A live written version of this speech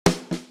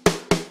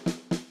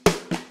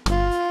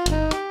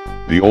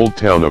The old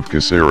town of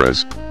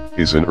Cáceres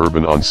is an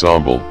urban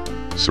ensemble,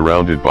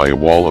 surrounded by a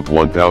wall of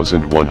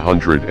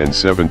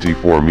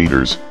 1,174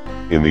 meters,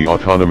 in the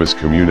autonomous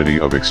community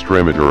of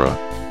Extremadura,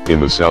 in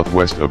the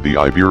southwest of the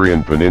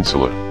Iberian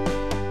Peninsula.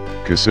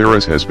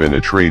 Cáceres has been a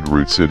trade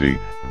route city,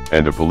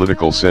 and a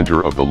political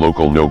center of the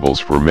local nobles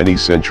for many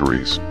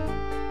centuries.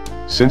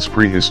 Since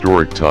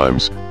prehistoric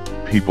times,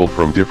 people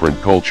from different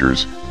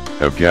cultures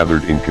have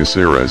gathered in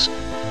Cáceres,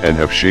 and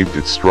have shaped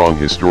its strong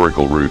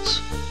historical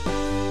roots.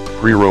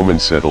 Pre-Roman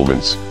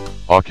settlements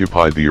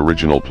occupied the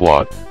original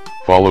plot,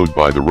 followed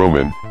by the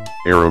Roman,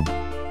 Arab,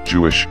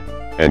 Jewish,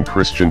 and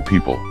Christian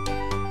people.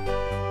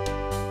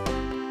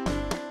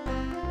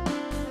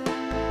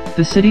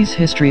 The city's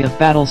history of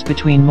battles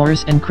between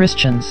Moors and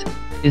Christians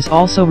is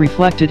also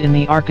reflected in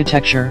the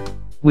architecture,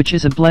 which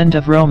is a blend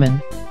of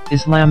Roman,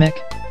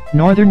 Islamic,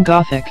 Northern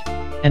Gothic,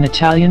 and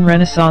Italian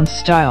Renaissance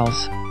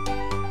styles.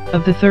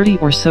 Of the 30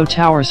 or so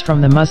towers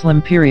from the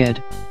Muslim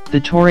period, the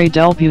Torre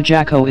del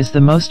Bujaco is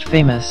the most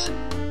famous.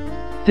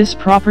 This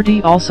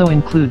property also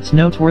includes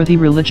noteworthy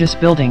religious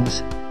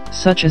buildings,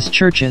 such as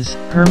churches,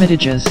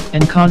 hermitages,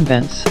 and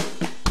convents.